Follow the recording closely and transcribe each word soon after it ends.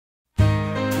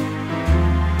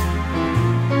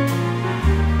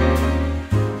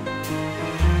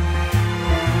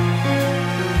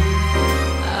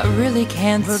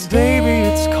can't but stay. baby,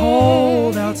 it's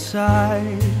cold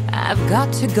outside. I've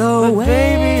got to go But away.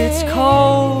 baby, it's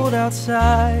cold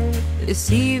outside.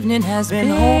 This evening has Been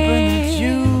hoping that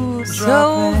you'd so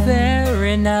drop in.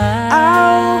 very nice.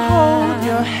 I'll hold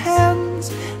your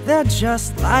hands, they're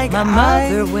just like My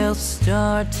mother will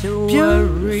start to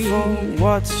worry. Beautiful,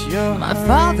 what's your My hurry?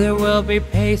 father will be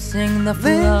pacing the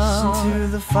Listen floor. to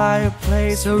the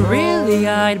fireplace So roar. really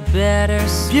I'd better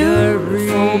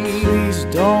Beautiful, scurry. please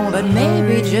don't But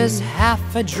maybe hurry. just half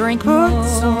a drink Put more.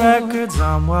 some records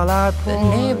on while I The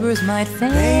pour. neighbors might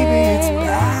think, Baby, it's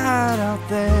bad out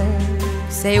there.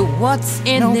 say what's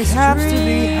in No this caps dream. to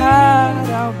be had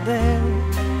out there.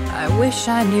 I wish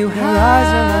I knew Your how eyes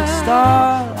are like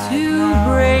starlight to now.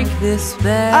 break this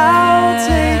spell. I'll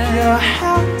take your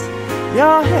hat,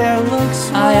 your hair looks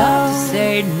swell. I ought to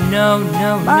say no,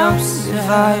 no, no, Mind if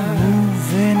I sir. move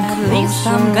in At closer? least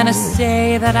I'm gonna say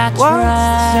that I What's the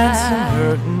sense in tried.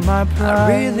 hurting my pride? I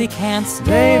really can't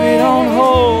stay. Baby, don't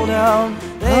hold out. Oh,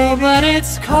 Baby, but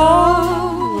it's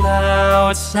cold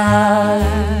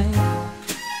outside.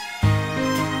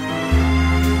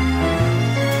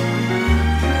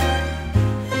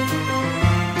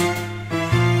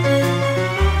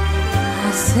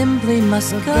 I simply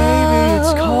must but go. baby,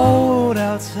 it's cold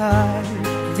outside.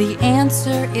 The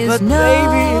answer is But no.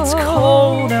 baby, it's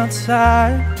cold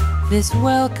outside. This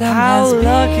welcome How has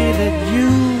lucky been that you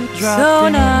dropped so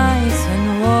in. nice and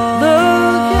warm.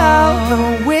 Look out the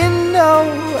window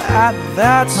at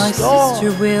that My store.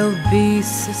 sister will be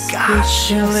suspicious.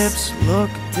 Gosh, your lips look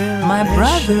delicious. My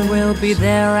brother will be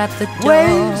there at the door.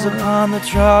 Waves upon the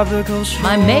tropical shore.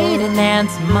 My maiden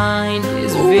aunt's mind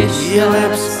is Ooh, vicious. your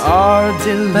lips are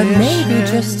delicious. But maybe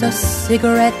just a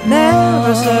cigarette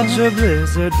Never more. such a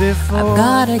blizzard before. I've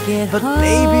gotta get But home.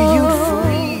 baby, you'd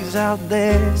freeze out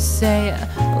there. Say,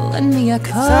 lend me a It's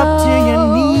coat. up to your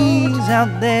knees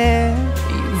out there.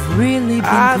 You've really been I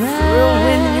grand. thrill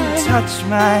when you touch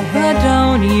my But hand.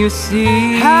 don't you see?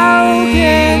 How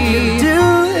can you do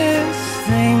this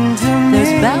thing to me?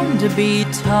 There's bound to be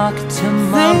talk Think of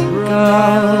my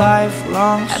tomorrow.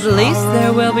 lifelong At least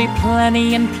there will be plenty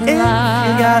in If you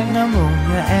got play.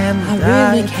 pneumonia and I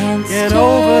really can't get stay.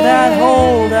 over that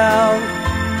holdout.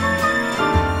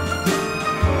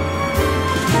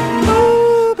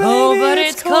 Ooh, Oh, baby, but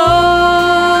it's cold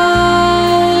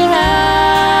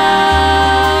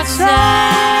outside.